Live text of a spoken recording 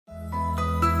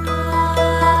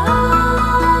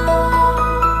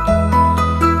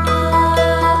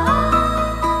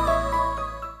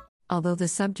Although the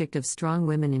subject of strong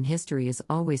women in history is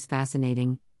always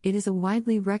fascinating, it is a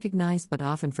widely recognized but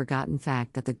often forgotten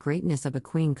fact that the greatness of a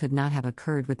queen could not have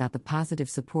occurred without the positive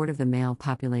support of the male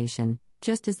population,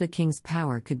 just as the king's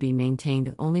power could be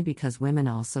maintained only because women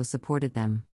also supported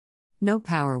them. No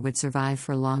power would survive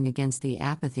for long against the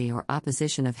apathy or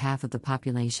opposition of half of the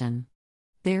population.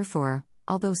 Therefore,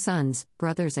 although sons,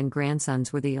 brothers, and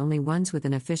grandsons were the only ones with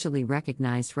an officially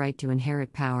recognized right to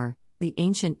inherit power, the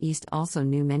ancient East also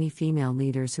knew many female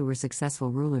leaders who were successful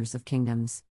rulers of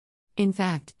kingdoms. In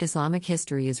fact, Islamic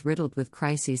history is riddled with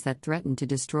crises that threatened to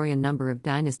destroy a number of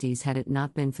dynasties had it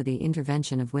not been for the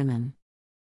intervention of women.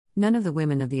 None of the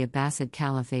women of the Abbasid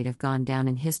Caliphate have gone down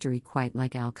in history quite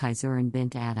like Al-Khayzuran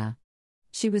bint Adda.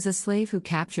 She was a slave who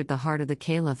captured the heart of the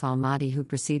Caliph al-Mahdi, who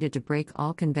proceeded to break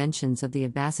all conventions of the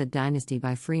Abbasid dynasty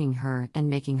by freeing her and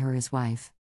making her his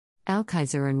wife.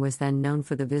 Al-Khayzuran was then known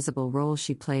for the visible role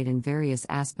she played in various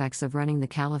aspects of running the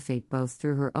caliphate, both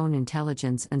through her own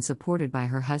intelligence and supported by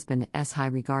her husband's high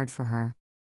regard for her.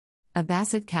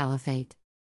 Abbasid Caliphate.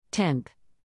 Temp.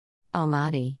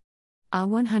 Al-Mahdi.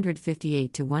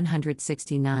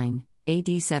 A158-169,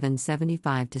 AD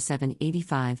 775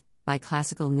 785. By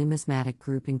Classical Numismatic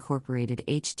Group Incorporated.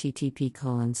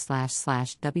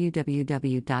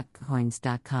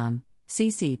 http://www.coins.com,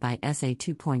 cc by SA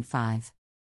 2.5.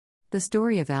 The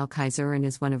story of Al-Khayzuran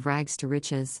is one of rags to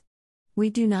riches. We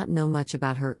do not know much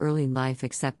about her early life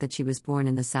except that she was born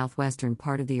in the southwestern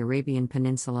part of the Arabian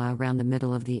Peninsula around the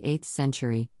middle of the 8th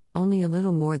century, only a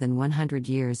little more than 100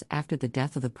 years after the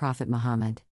death of the Prophet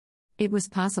Muhammad. It was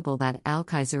possible that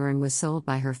Al-Khayzuran was sold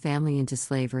by her family into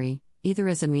slavery, either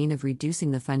as a means of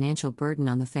reducing the financial burden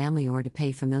on the family or to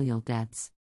pay familial debts.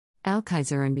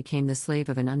 Al-Khayzuran became the slave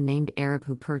of an unnamed Arab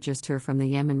who purchased her from the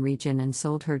Yemen region and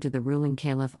sold her to the ruling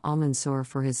Caliph al-Mansur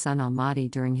for his son al-Mahdi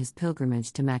during his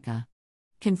pilgrimage to Mecca.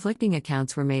 Conflicting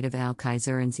accounts were made of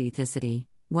Al-Khayzuran's ethnicity.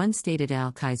 One stated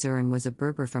Al-Khayzuran was a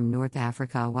Berber from North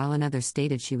Africa, while another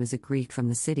stated she was a Greek from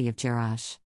the city of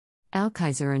Jerash.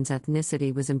 Al-Khayzuran's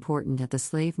ethnicity was important at the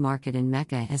slave market in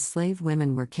Mecca, as slave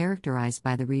women were characterized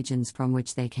by the regions from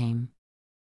which they came.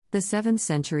 The 7th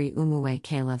century Umayyad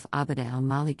Caliph Abd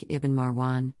al-Malik ibn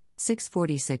Marwan,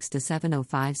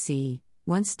 646-705 CE,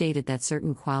 once stated that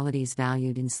certain qualities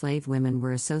valued in slave women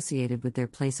were associated with their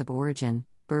place of origin: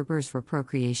 Berbers for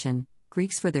procreation,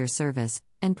 Greeks for their service,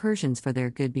 and Persians for their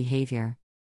good behavior.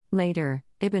 Later,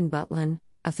 Ibn Butlan,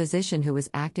 a physician who was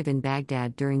active in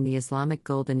Baghdad during the Islamic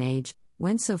Golden Age,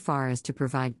 went so far as to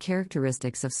provide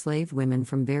characteristics of slave women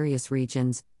from various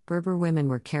regions. Berber women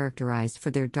were characterized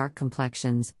for their dark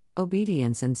complexions,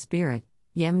 obedience, and spirit.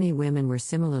 Yemeni women were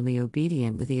similarly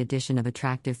obedient with the addition of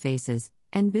attractive faces,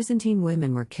 and Byzantine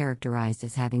women were characterized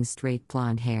as having straight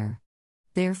blonde hair.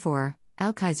 Therefore,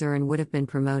 Al-Khayzuran would have been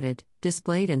promoted,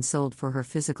 displayed, and sold for her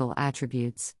physical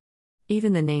attributes.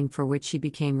 Even the name for which she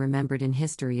became remembered in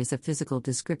history is a physical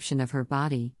description of her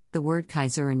body. The word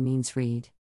Khayzuran means reed.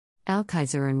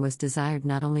 Al-Khayzuran was desired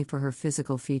not only for her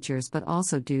physical features but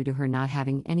also due to her not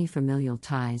having any familial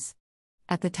ties.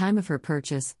 At the time of her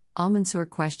purchase, al-Mansur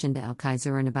questioned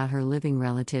Al-Khayzuran about her living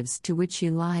relatives, to which she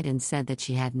lied and said that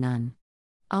she had none.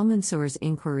 Al-Mansur's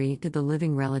inquiry to the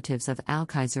living relatives of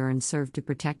Al-Khayzuran served to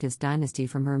protect his dynasty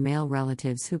from her male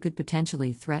relatives who could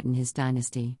potentially threaten his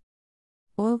dynasty.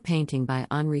 Oil painting by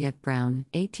Henriette Brown,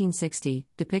 1860,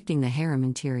 depicting the harem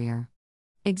interior.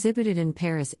 Exhibited in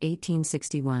Paris,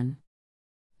 1861.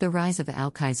 The rise of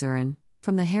Al-Khayzuran,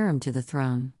 from the harem to the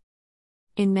throne.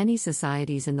 In many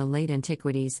societies in the late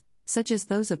antiquities, such as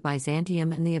those of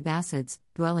Byzantium and the Abbasids,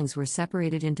 dwellings were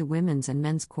separated into women's and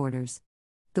men's quarters.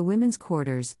 The women's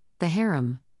quarters, the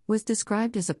harem, was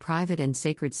described as a private and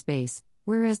sacred space,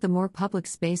 whereas the more public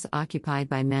space occupied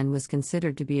by men was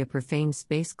considered to be a profane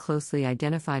space closely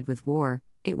identified with war.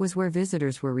 It was where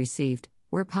visitors were received,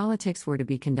 where politics were to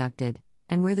be conducted,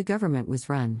 and where the government was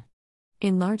run.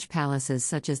 In large palaces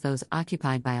such as those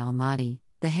occupied by al-Mahdi,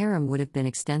 the harem would have been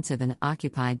extensive and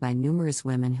occupied by numerous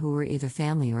women who were either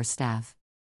family or staff.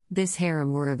 This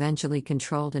harem were eventually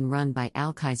controlled and run by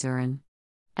Al-Khayzuran.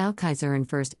 Al-Khayzuran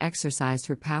first exercised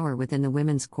her power within the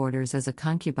women's quarters as a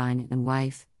concubine and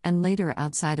wife, and later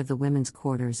outside of the women's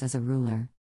quarters as a ruler.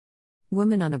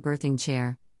 Woman on a birthing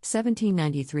chair,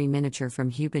 1793 miniature from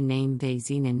Hubin name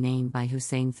Zinin name by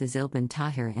Hussein Fazil bin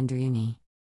Tahir Endriuni.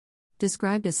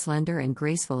 Described as slender and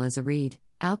graceful as a reed,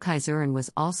 Al-Khayzuran was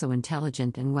also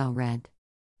intelligent and well-read.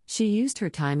 She used her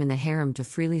time in the harem to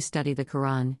freely study the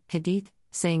Quran, Hadith,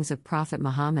 sayings of Prophet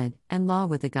Muhammad, and law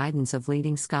with the guidance of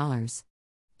leading scholars.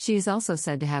 She is also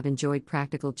said to have enjoyed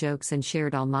practical jokes and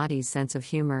shared al-Mahdi's sense of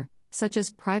humor, such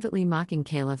as privately mocking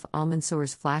Caliph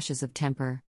al-Mansur's flashes of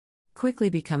temper. Quickly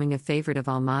becoming a favorite of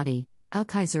Al-Mahdi,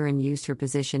 Al-Khayzuran used her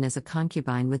position as a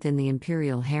concubine within the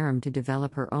imperial harem to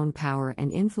develop her own power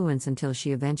and influence until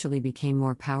she eventually became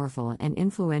more powerful and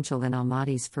influential than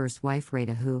Al-Mahdi's first wife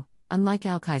Rada, who, unlike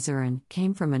Al-Khayzuran,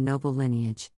 came from a noble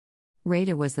lineage.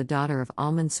 Rada was the daughter of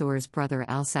Al-Mansur's brother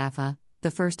Al-Safa,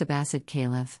 the first Abbasid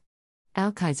caliph.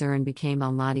 Al-Khayzuran became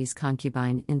Al-Mahdi's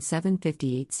concubine in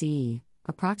 758 CE,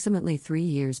 approximately 3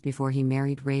 years before he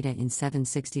married Rada in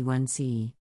 761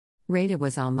 CE. Rada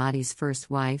was Al-Mahdi's first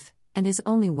wife, and his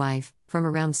only wife, from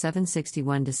around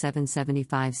 761 to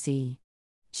 775 CE.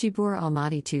 She bore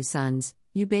Al-Mahdi 2 sons,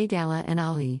 Ubaydallah and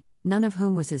Ali, none of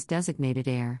whom was his designated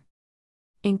heir.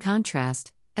 In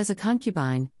contrast, as a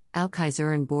concubine,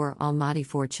 Al-Khayzuran bore Al-Mahdi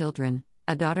 4 children,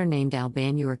 a daughter named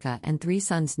Al-Banurka and 3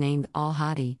 sons named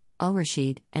Al-Hadi,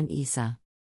 Al-Rashid, and Isa.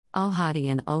 Al-Hadi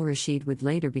and Al-Rashid would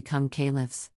later become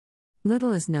caliphs.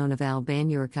 Little is known of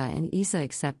Al-Banurka and Isa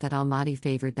except that Al-Mahdi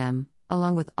favored them,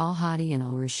 along with Al-Hadi and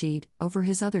Al-Rashid, over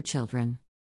his other children.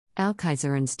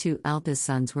 Al-Khayzuran's 2 eldest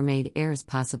sons were made heirs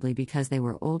possibly because they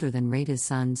were older than Rada's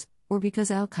sons, or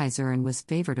because Al-Khayzuran was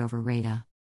favored over Rada.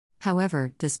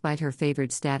 However, despite her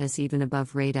favored status even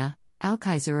above Rada,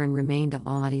 Al-Khayzuran remained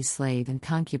Al-Mahdi's slave and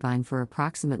concubine for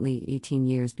approximately 18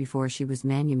 years before she was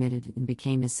manumitted and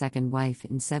became his second wife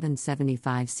in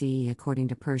 775 CE according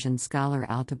to Persian scholar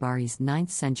Al-Tabari's 9th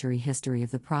century History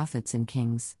of the Prophets and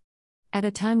Kings. At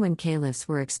a time when caliphs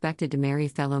were expected to marry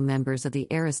fellow members of the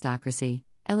aristocracy,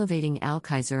 elevating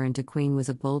Al-Khayzuran to queen was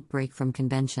a bold break from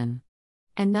convention.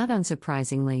 And not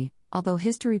unsurprisingly, although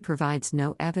history provides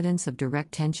no evidence of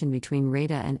direct tension between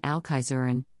Rada and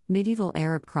Al-Khayzuran, medieval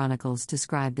Arab chronicles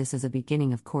describe this as a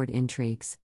beginning of court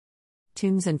intrigues.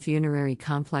 Tombs and funerary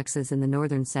complexes in the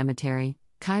Northern Cemetery,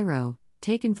 Cairo,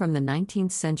 taken from the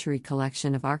 19th century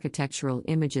collection of architectural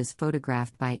images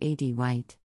photographed by A.D.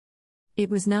 White. It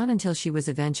was not until she was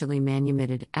eventually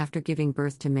manumitted after giving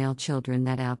birth to male children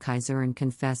that Al-Khayzuran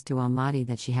confessed to Al-Mahdi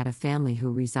that she had a family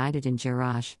who resided in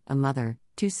Jerash, a mother,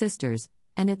 2 sisters,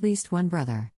 and at least 1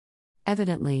 brother.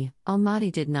 Evidently,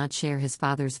 Al-Mahdi did not share his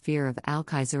father's fear of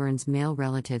Al-Khayzuran's male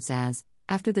relatives as,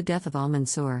 after the death of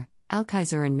Al-Mansur,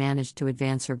 Al-Khayzuran managed to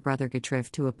advance her brother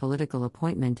Ghatrif to a political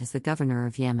appointment as the governor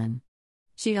of Yemen.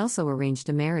 She also arranged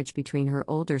a marriage between her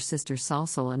older sister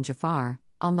Salsal and Jafar,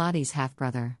 Al-Mahdi's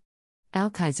half-brother.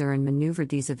 Al-Khayzuran maneuvered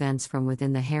these events from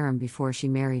within the harem before she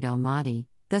married Al-Mahdi,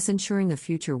 thus ensuring the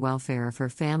future welfare of her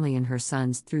family and her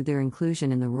sons through their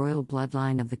inclusion in the royal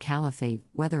bloodline of the caliphate,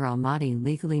 whether Al-Mahdi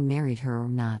legally married her or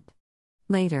not.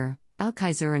 Later,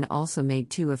 Al-Khayzuran also made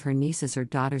 2 of her nieces her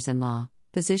daughters-in-law,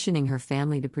 positioning her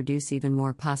family to produce even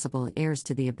more possible heirs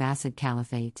to the Abbasid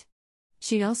Caliphate.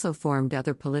 She also formed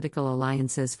other political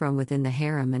alliances from within the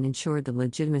harem and ensured the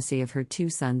legitimacy of her 2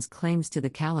 sons' claims to the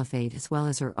caliphate as well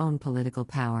as her own political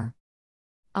power.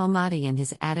 Al-Mahdi and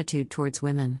his attitude towards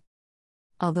women.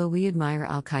 Although we admire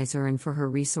Al-Khayzuran for her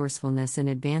resourcefulness in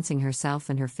advancing herself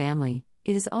and her family,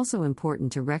 it is also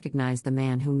important to recognize the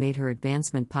man who made her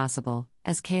advancement possible.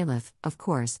 As caliph, of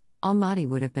course, Al-Mahdi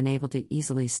would have been able to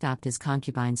easily stop his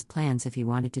concubine's plans if he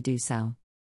wanted to do so.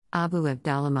 Abu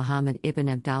Abdallah Muhammad ibn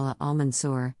Abdallah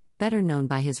al-Mansur, better known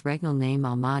by his regnal name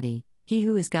Al-Mahdi, he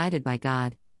who is guided by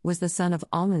God, was the son of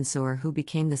Al-Mansur who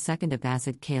became the second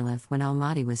Abbasid caliph when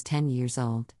Al-Mahdi was 10 years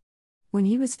old. When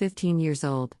he was 15 years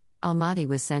old, Al-Mahdi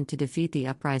was sent to defeat the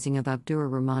uprising of Abdur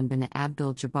Rahman bin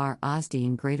Abdul Jabbar Azdi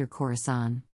in Greater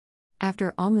Khorasan.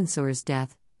 After Al-Mansur's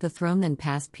death, the throne then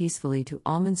passed peacefully to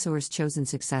Al-Mansur's chosen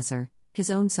successor,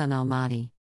 his own son Al-Mahdi.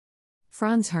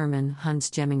 Franz Hermann,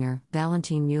 Hans Jeminger,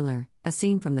 Valentin Müller, a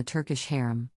scene from the Turkish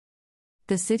harem.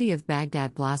 The city of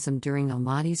Baghdad blossomed during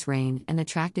Al-Mahdi's reign and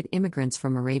attracted immigrants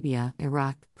from Arabia,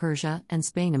 Iraq, Persia, and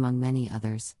Spain among many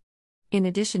others. In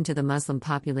addition to the Muslim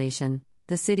population,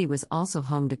 the city was also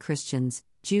home to Christians,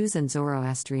 Jews and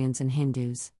Zoroastrians and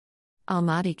Hindus.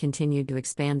 Al-Mahdi continued to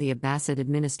expand the Abbasid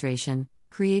administration,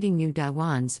 creating new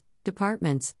diwans,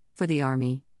 departments, for the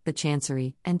army, the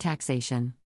chancery, and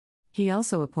taxation. He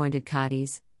also appointed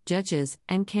qadis, judges,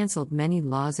 and cancelled many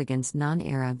laws against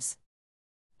non-Arabs.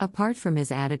 Apart from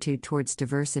his attitude towards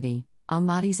diversity,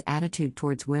 Al-Mahdi's attitude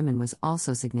towards women was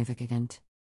also significant.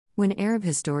 When Arab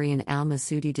historian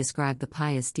al-Masudi described the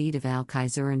pious deed of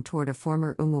Al-Khayzuran toward a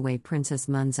former Umayyad princess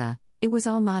Munza, it was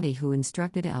Al-Mahdi who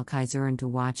instructed Al-Khayzuran to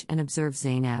watch and observe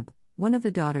Zainab, one of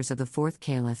the daughters of the 4th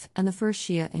Caliph and the first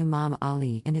Shia Imam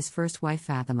Ali and his first wife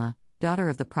Fatima, daughter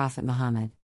of the Prophet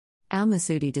Muhammad.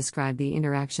 Al-Masudi described the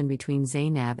interaction between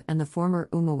Zainab and the former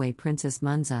Umayyad princess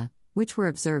Munza, which were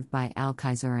observed by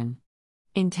Al-Khayzuran.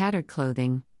 In tattered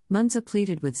clothing, Munza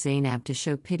pleaded with Zainab to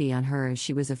show pity on her as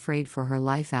she was afraid for her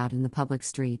life out in the public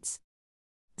streets.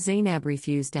 Zainab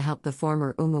refused to help the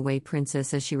former Umayyad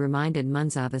princess as she reminded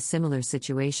Munza of a similar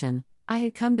situation. I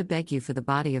had come to beg you for the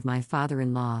body of my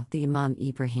father-in-law, the Imam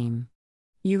Ibrahim.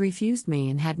 You refused me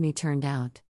and had me turned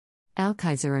out.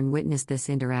 Al-Khizran witnessed this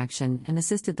interaction and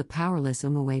assisted the powerless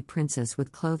Umayyad princess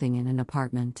with clothing in an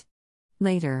apartment.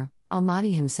 Later,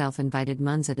 Al-Mahdi himself invited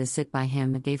Munza to sit by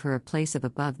him and gave her a place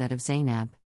above that of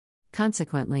Zainab.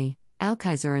 Consequently,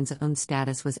 Al-Khizran's own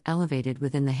status was elevated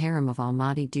within the harem of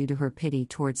Al-Mahdi due to her pity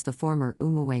towards the former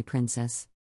Umayyad princess.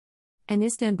 An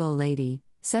Istanbul lady,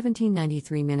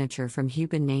 1793 miniature from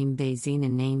Hubin named Bey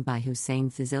Zenan named by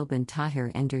Hussein Fazil bin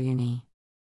Tahir Enderuni.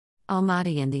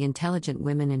 Al-Mahdi and the intelligent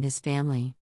women in his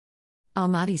family.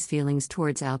 Al-Mahdi's feelings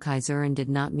towards Al-Khizran did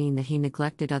not mean that he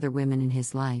neglected other women in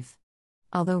his life.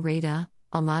 Although Rada,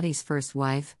 Al-Mahdi's first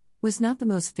wife, was not the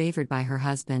most favored by her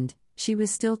husband, she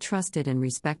was still trusted and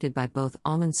respected by both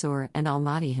Al-Mansur and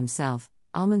Al-Mahdi himself.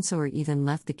 Al-Mansur even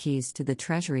left the keys to the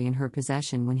treasury in her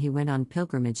possession when he went on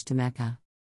pilgrimage to Mecca.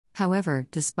 However,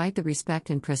 despite the respect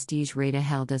and prestige Rada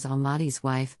held as Al-Mahdi's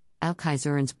wife,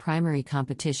 Al-Khizran's primary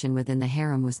competition within the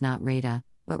harem was not Rada,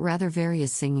 but rather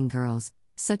various singing girls,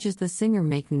 such as the singer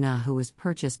Mayknuna, who was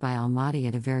purchased by Al-Mahdi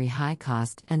at a very high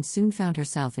cost and soon found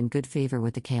herself in good favor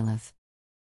with the caliph.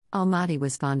 Al-Mahdi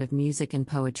was fond of music and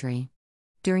poetry.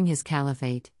 During his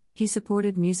caliphate, he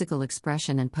supported musical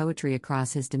expression and poetry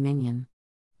across his dominion.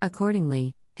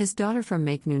 Accordingly, his daughter from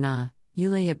Mayknuna,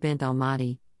 Ulayya bint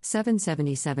Al-Mahdi,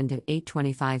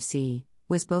 777–825 CE,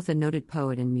 was both a noted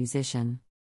poet and musician.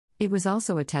 It was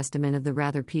also a testament of the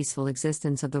rather peaceful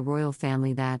existence of the royal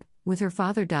family that, with her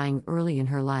father dying early in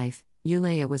her life,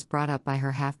 Ulayya was brought up by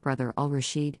her half-brother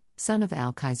al-Rashid, son of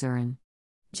al-Khizran.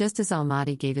 Just as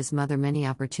al-Mahdi gave his mother many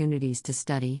opportunities to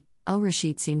study,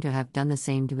 al-Rashid seemed to have done the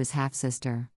same to his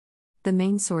half-sister. The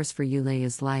main source for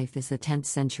Ulayya's life is the 10th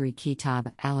century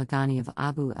Kitab al-Aghani of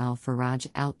Abu al-Faraj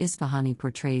al-Isfahani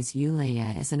portrays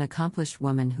Ulayya as an accomplished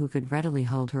woman who could readily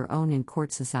hold her own in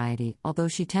court society, although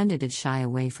she tended to shy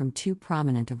away from too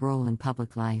prominent a role in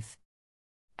public life.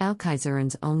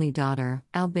 Al-Khizran's only daughter,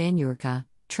 al-Banyurka,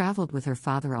 traveled with her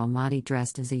father al-Mahdi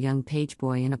dressed as a young page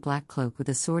boy in a black cloak with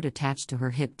a sword attached to her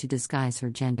hip to disguise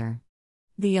her gender.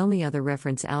 The only other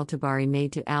reference al-Tabari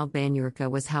made to al-Banyurka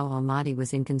was how al-Mahdi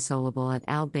was inconsolable at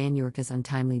al-Banyurka's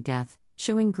untimely death,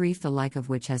 showing grief the like of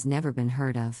which has never been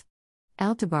heard of.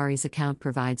 Al-Tabari's account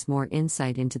provides more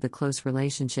insight into the close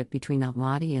relationship between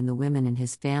al-Mahdi and the women in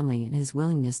his family and his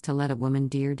willingness to let a woman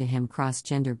dear to him cross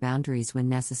gender boundaries when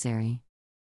necessary.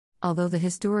 Although the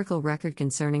historical record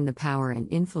concerning the power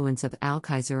and influence of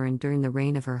al-Khizran during the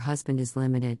reign of her husband is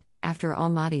limited, after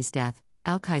al-Mahdi's death,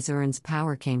 Al-Khizran's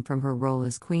power came from her role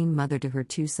as queen mother to her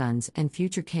two sons and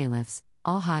future caliphs,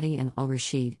 al-Hadi and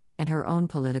al-Rashid, and her own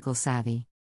political savvy.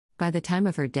 By the time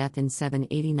of her death in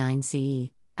 789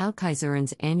 CE,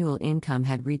 Al-Khizran's annual income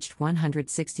had reached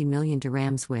 160 million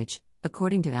dirhams which,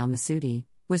 according to al-Masudi,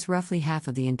 was roughly half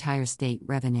of the entire state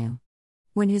revenue.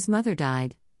 When his mother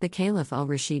died, the Caliph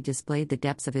al-Rashid displayed the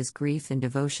depths of his grief and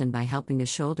devotion by helping to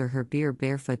shoulder her bier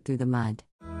barefoot through the mud.